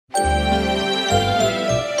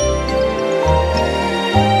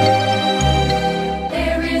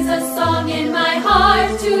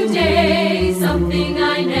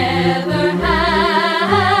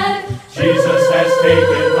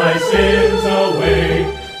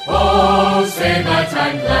away. Oh, say that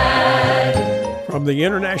I'm glad. From the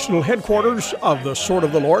international headquarters of the Sword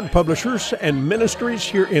of the Lord Publishers and Ministries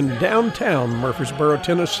here in downtown Murfreesboro,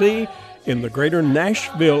 Tennessee, in the greater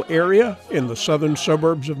Nashville area, in the southern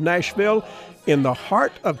suburbs of Nashville, in the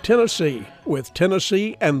heart of Tennessee, with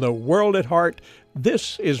Tennessee and the world at heart,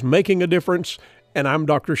 this is Making a Difference, and I'm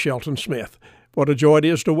Dr. Shelton Smith. What a joy it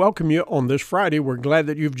is to welcome you on this Friday. We're glad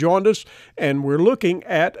that you've joined us, and we're looking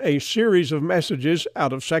at a series of messages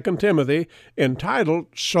out of 2 Timothy entitled,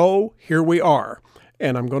 So Here We Are.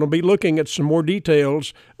 And I'm going to be looking at some more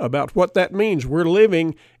details about what that means. We're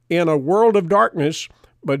living in a world of darkness,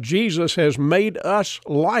 but Jesus has made us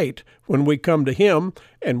light when we come to Him,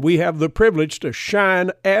 and we have the privilege to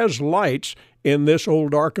shine as lights in this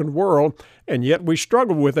old darkened world, and yet we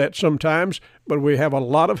struggle with that sometimes, but we have a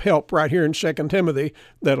lot of help right here in 2 Timothy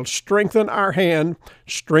that'll strengthen our hand,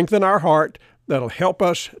 strengthen our heart, that'll help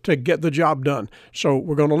us to get the job done. So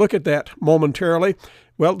we're going to look at that momentarily.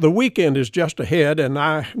 Well, the weekend is just ahead, and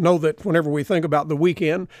I know that whenever we think about the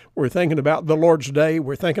weekend, we're thinking about the Lord's Day,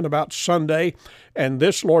 we're thinking about Sunday, and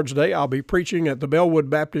this Lord's Day I'll be preaching at the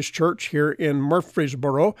Bellwood Baptist Church here in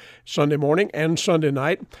Murfreesboro Sunday morning and Sunday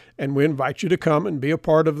night, and we invite you to come and be a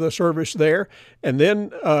part of the service there. And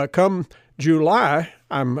then come July,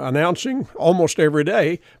 I'm announcing almost every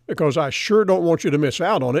day, because I sure don't want you to miss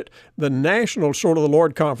out on it, the National Sword of the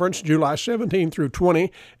Lord Conference, July 17 through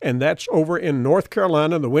 20, and that's over in North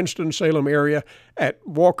Carolina, the Winston-Salem area at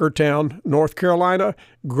Walkertown, North Carolina.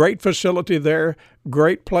 Great facility there,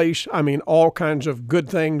 great place. I mean, all kinds of good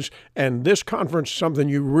things, and this conference is something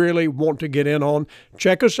you really want to get in on.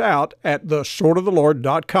 Check us out at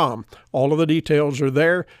theswordoftheLord.com. All of the details are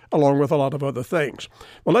there, along with a lot of other things.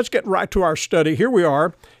 Well, let's get right to our study. Here we are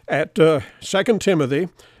at 2 Timothy,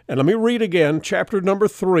 and let me read again chapter number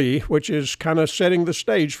 3, which is kind of setting the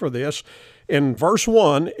stage for this. In verse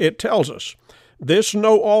 1, it tells us, "This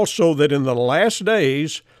know also that in the last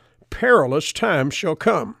days perilous times shall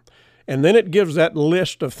come." And then it gives that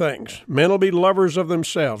list of things. Men will be lovers of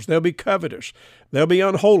themselves. They'll be covetous. They'll be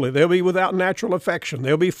unholy. They'll be without natural affection.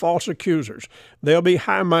 They'll be false accusers. They'll be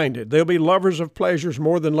high-minded. They'll be lovers of pleasures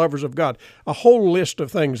more than lovers of God. A whole list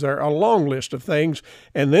of things there, a long list of things.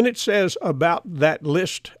 And then it says about that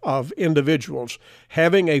list of individuals,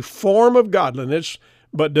 having a form of godliness,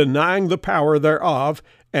 but denying the power thereof.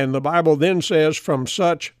 And the Bible then says, from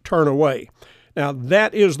such turn away. Now,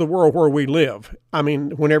 that is the world where we live. I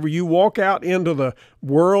mean, whenever you walk out into the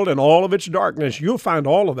world and all of its darkness, you'll find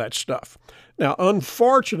all of that stuff. Now,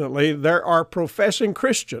 unfortunately, there are professing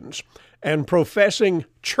Christians and professing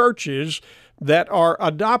churches that are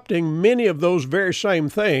adopting many of those very same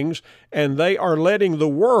things, and they are letting the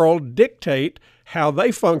world dictate how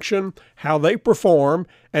they function, how they perform,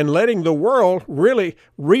 and letting the world really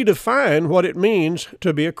redefine what it means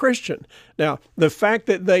to be a Christian. Now, the fact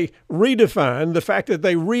that they redefine, the fact that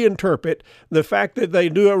they reinterpret, the fact that they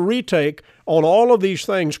do a retake on all of these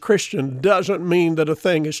things Christian doesn't mean that a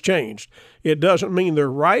thing has changed. It doesn't mean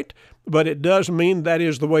they're right, but it does mean that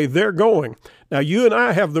is the way they're going. Now, you and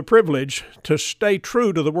I have the privilege to stay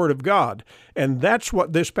true to the Word of God, and that's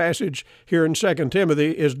what this passage here in 2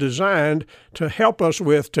 Timothy is designed to help us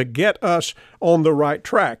with, to get us on the right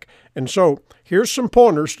track. And so, here's some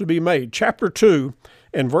pointers to be made. Chapter 2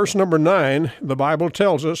 and verse number 9, the Bible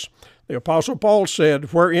tells us, the Apostle Paul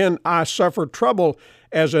said, "Wherein I suffer trouble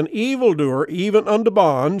as an evildoer, even unto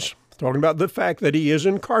bonds," talking about the fact that he is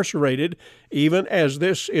incarcerated, even as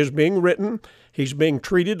this is being written. He's being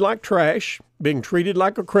treated like trash, being treated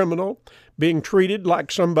like a criminal, being treated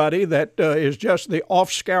like somebody that is just the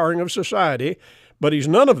offscouring of society. But he's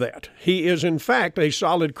none of that. He is, in fact, a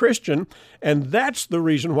solid Christian, and that's the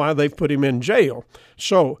reason why they've put him in jail.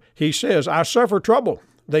 So he says, I suffer trouble.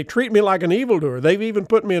 They treat me like an evildoer. They've even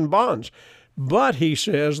put me in bonds. But, he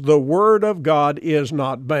says, the Word of God is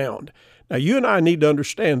not bound. Now, you and I need to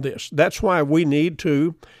understand this. That's why we need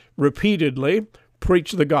to repeatedly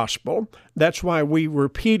preach the gospel. That's why we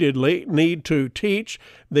repeatedly need to teach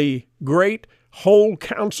the great whole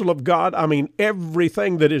counsel of God. I mean,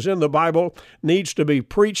 everything that is in the Bible needs to be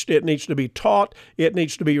preached. It needs to be taught. It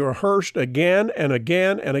needs to be rehearsed again and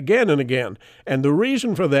again and again and again. And the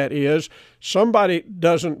reason for that is somebody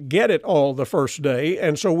doesn't get it all the first day,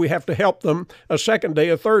 and so we have to help them a second day,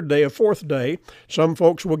 a third day, a fourth day. Some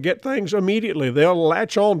folks will get things immediately. They'll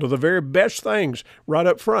latch on to the very best things right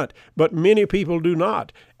up front, but many people do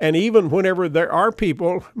not. And even whenever there are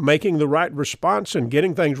people making the right response and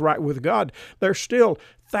getting things right with God, there's still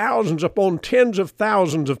thousands upon tens of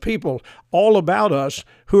thousands of people all about us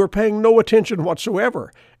who are paying no attention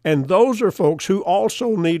whatsoever. And those are folks who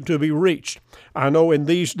also need to be reached. I know in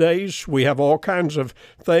these days we have all kinds of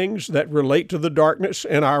things that relate to the darkness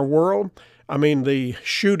in our world. I mean, the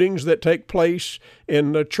shootings that take place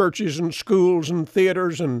in the churches and schools and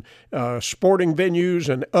theaters and sporting venues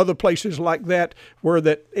and other places like that, where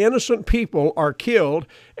that innocent people are killed,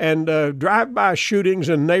 and drive-by shootings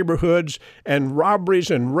in neighborhoods and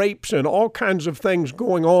robberies and rapes and all kinds of things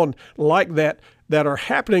going on like that are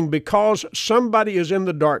happening because somebody is in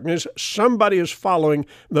the darkness, somebody is following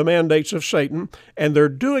the mandates of Satan, and they're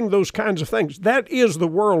doing those kinds of things. That is the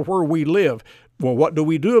world where we live. Well, what do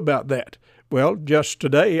we do about that? Well, just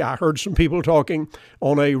today I heard some people talking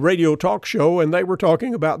on a radio talk show, and they were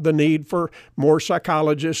talking about the need for more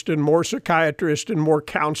psychologists and more psychiatrists and more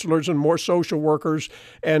counselors and more social workers,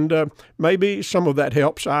 and maybe some of that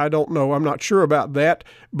helps. I don't know. I'm not sure about that,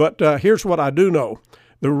 but here's what I do know.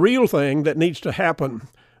 The real thing that needs to happen,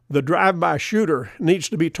 the drive-by shooter needs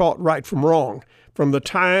to be taught right from wrong. From the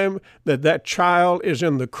time that child is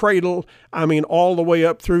in the cradle, I mean all the way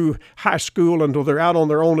up through high school until they're out on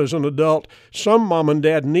their own as an adult, some mom and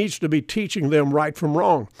dad needs to be teaching them right from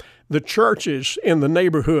wrong. The churches in the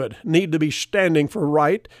neighborhood need to be standing for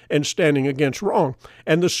right and standing against wrong.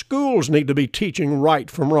 And the schools need to be teaching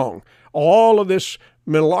right from wrong. All of this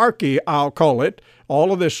malarkey, I'll call it,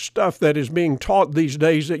 all of this stuff that is being taught these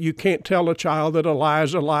days, that you can't tell a child that a lie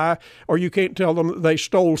is a lie, or you can't tell them that they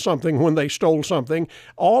stole something when they stole something.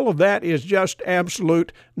 All of that is just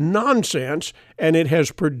absolute nonsense, and it has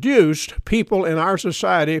produced people in our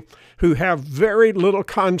society who have very little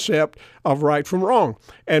concept of right from wrong.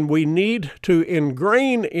 And we need to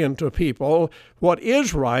ingrain into people what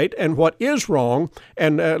is right and what is wrong.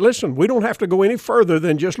 And listen, we don't have to go any further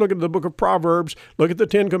than just look at the book of Proverbs, look at the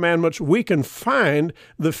Ten Commandments. We can find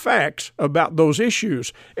the facts about those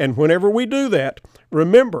issues. And whenever we do that,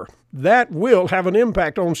 remember, that will have an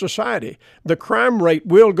impact on society. The crime rate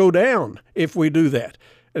will go down if we do that.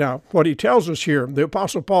 Now, what he tells us here, the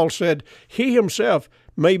Apostle Paul said, he himself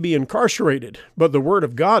may be incarcerated, but the Word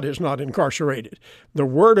of God is not incarcerated. The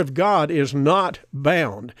Word of God is not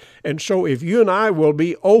bound. And so if you and I will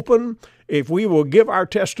be open, if we will give our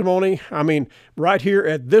testimony, I mean, right here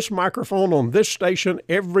at this microphone on this station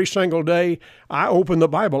every single day, I open the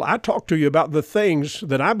Bible. I talk to you about the things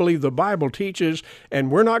that I believe the Bible teaches, and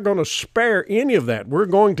we're not going to spare any of that. We're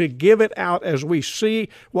going to give it out as we see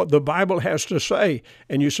what the Bible has to say.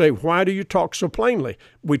 And you say, why do you talk so plainly?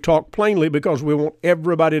 We talk plainly because we want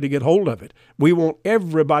everybody to get hold of it. We want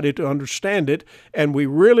everybody to understand it, and we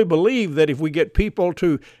really believe that if we get people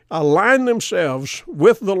to align themselves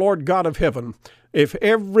with the Lord God of heaven, if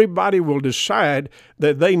everybody will decide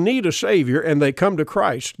that they need a Savior and they come to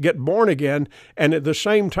Christ, get born again, and at the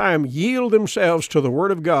same time yield themselves to the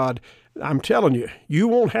Word of God, I'm telling you, you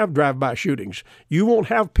won't have drive-by shootings. You won't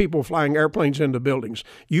have people flying airplanes into buildings.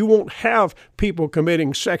 You won't have people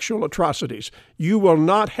committing sexual atrocities. You will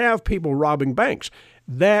not have people robbing banks.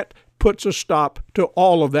 That puts a stop to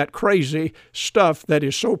all of that crazy stuff that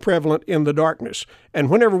is so prevalent in the darkness. And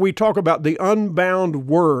whenever we talk about the unbound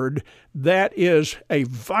word, that is a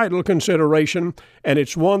vital consideration, and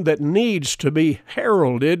it's one that needs to be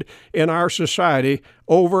heralded in our society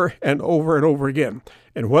over and over and over again.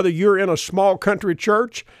 And whether you're in a small country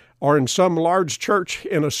church or in some large church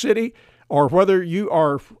in a city, or whether you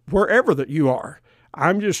are wherever that you are,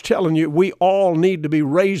 I'm just telling you, we all need to be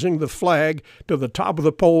raising the flag to the top of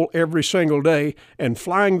the pole every single day and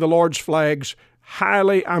flying the Lord's flags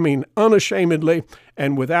highly, unashamedly,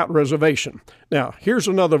 and without reservation. Now, here's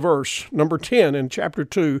another verse, number 10 in chapter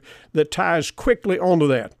 2, that ties quickly onto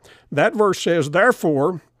that. That verse says,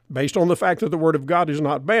 therefore, based on the fact that the Word of God is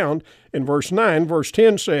not bound, in verse 9, verse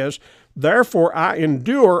 10 says, therefore I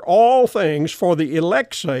endure all things for the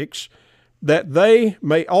elect's sakes, that they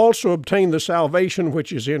may also obtain the salvation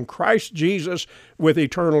which is in Christ Jesus with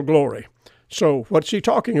eternal glory. So what's he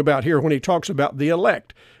talking about here when he talks about the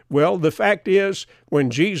elect? Well, the fact is, when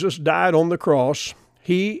Jesus died on the cross,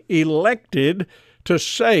 he elected to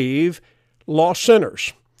save lost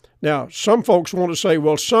sinners. Now, some folks want to say,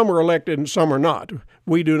 well, some are elected and some are not.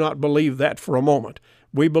 We do not believe that for a moment.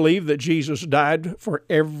 We believe that Jesus died for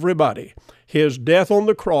everybody. His death on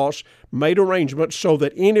the cross made arrangements so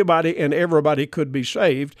that anybody and everybody could be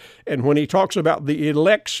saved. And when he talks about the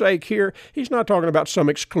elect's sake here, he's not talking about some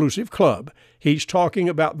exclusive club. He's talking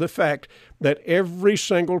about the fact that every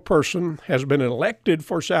single person has been elected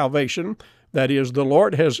for salvation. That is, the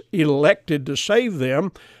Lord has elected to save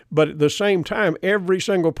them, but at the same time, every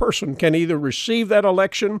single person can either receive that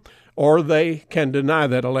election or they can deny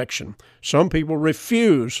that election. Some people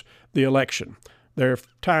refuse the election. There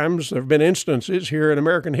have been instances here in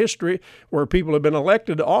American history where people have been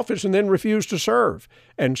elected to office and then refused to serve.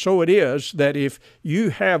 And so it is that if you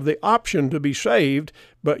have the option to be saved,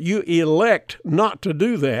 but you elect not to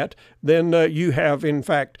do that, then you have, in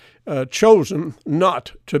fact, chosen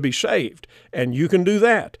not to be saved. And you can do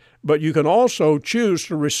that. But you can also choose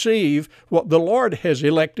to receive what the Lord has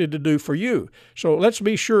elected to do for you. So let's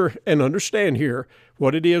be sure and understand here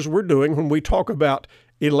what it is we're doing when we talk about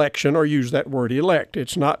election or use that word elect.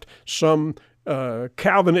 It's not some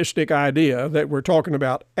Calvinistic idea that we're talking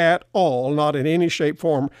about at all, not in any shape,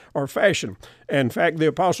 form, or fashion. In fact, the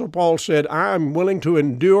Apostle Paul said, I'm willing to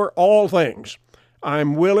endure all things.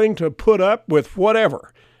 I'm willing to put up with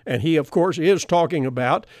whatever. And he, of course, is talking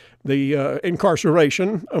about the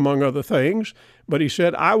incarceration, among other things. But he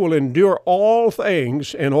said, I will endure all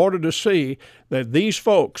things in order to see that these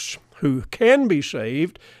folks who can be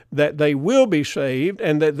saved, that they will be saved,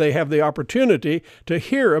 and that they have the opportunity to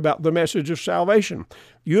hear about the message of salvation.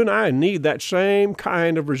 You and I need that same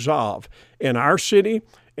kind of resolve in our city,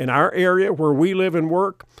 in our area where we live and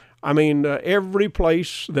work. I mean, every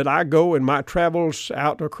place that I go in my travels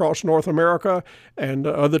out across North America and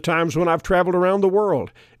other times when I've traveled around the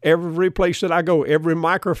world, every place that I go, every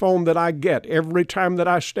microphone that I get, every time that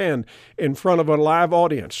I stand in front of a live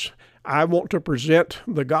audience, I want to present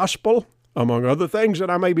the gospel, among other things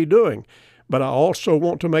that I may be doing, but I also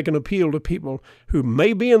want to make an appeal to people who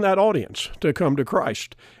may be in that audience to come to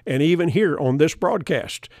Christ. And even here on this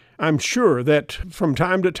broadcast, I'm sure that from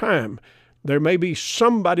time to time, there may be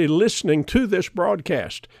somebody listening to this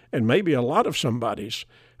broadcast, and maybe a lot of somebodies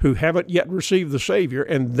who haven't yet received the Savior,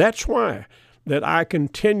 and that's why that I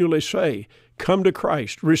continually say, come to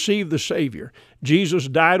Christ, receive the Savior. Jesus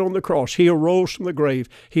died on the cross. He arose from the grave.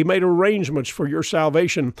 He made arrangements for your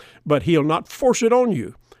salvation, but He'll not force it on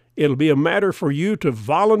you. It'll be a matter for you to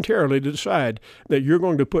voluntarily decide that you're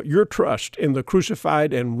going to put your trust in the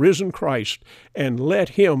crucified and risen Christ and let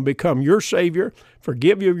Him become your Savior,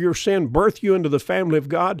 forgive you of your sin, birth you into the family of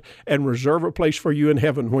God, and reserve a place for you in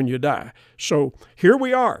heaven when you die. So here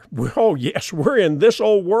we are. Oh, yes, we're in this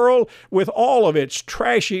old world with all of its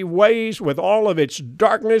trashy ways, with all of its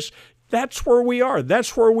darkness. That's where we are.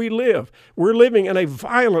 That's where we live. We're living in a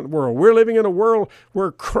violent world. We're living in a world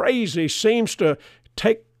where crazy seems to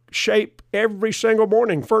take shape every single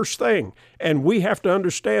morning, first thing. And we have to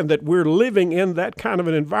understand that we're living in that kind of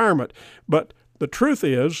an environment. But the truth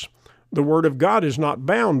is, the Word of God is not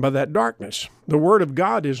bound by that darkness. The Word of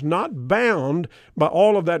God is not bound by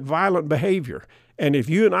all of that violent behavior. And if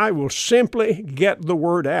you and I will simply get the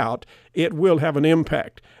Word out, it will have an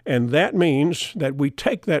impact. And that means that we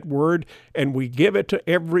take that Word and we give it to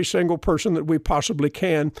every single person that we possibly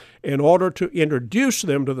can in order to introduce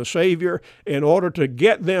them to the Savior, in order to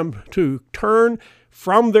get them to turn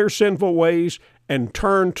from their sinful ways and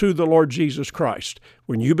turn to the Lord Jesus Christ.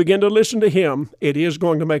 When you begin to listen to Him, it is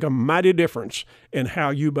going to make a mighty difference in how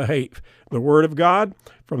you behave. The Word of God,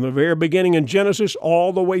 from the very beginning in Genesis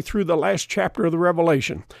all the way through the last chapter of the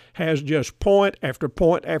Revelation, has just point after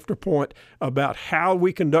point after point about how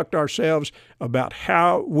we conduct ourselves, about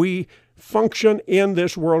how we function in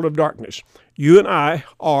this world of darkness. You and I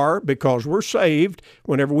are, because we're saved,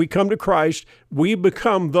 whenever we come to Christ, we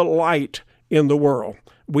become the light in the world.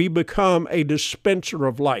 We become a dispenser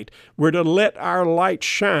of light. We're to let our light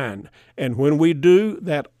shine. And when we do,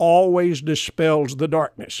 that always dispels the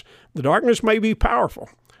darkness. The darkness may be powerful.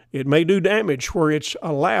 It may do damage where it's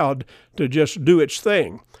allowed to just do its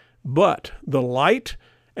thing. But the light,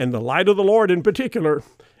 and the light of the Lord in particular,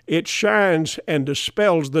 it shines and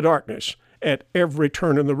dispels the darkness at every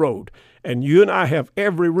turn in the road. And you and I have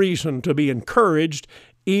every reason to be encouraged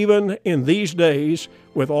even in these days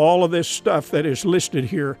with all of this stuff that is listed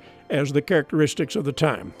here as the characteristics of the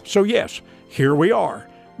time. So yes, here we are.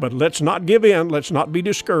 But let's not give in. Let's not be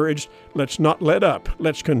discouraged. Let's not let up.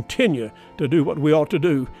 Let's continue to do what we ought to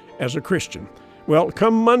do as a Christian. Well,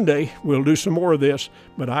 come Monday, we'll do some more of this,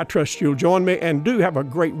 but I trust you'll join me, and do have a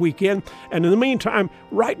great weekend. And in the meantime,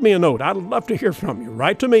 write me a note. I'd love to hear from you.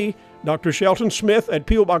 Write to me, Dr. Shelton Smith, at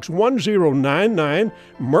P.O. Box 1099,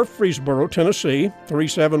 Murfreesboro, Tennessee,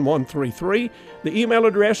 37133. The email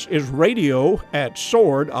address is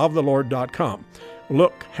radio@swordoftheLord.com.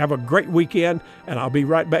 Look, have a great weekend, and I'll be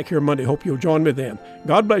right back here Monday. Hope you'll join me then.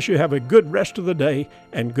 God bless you. Have a good rest of the day,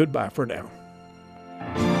 and goodbye for now.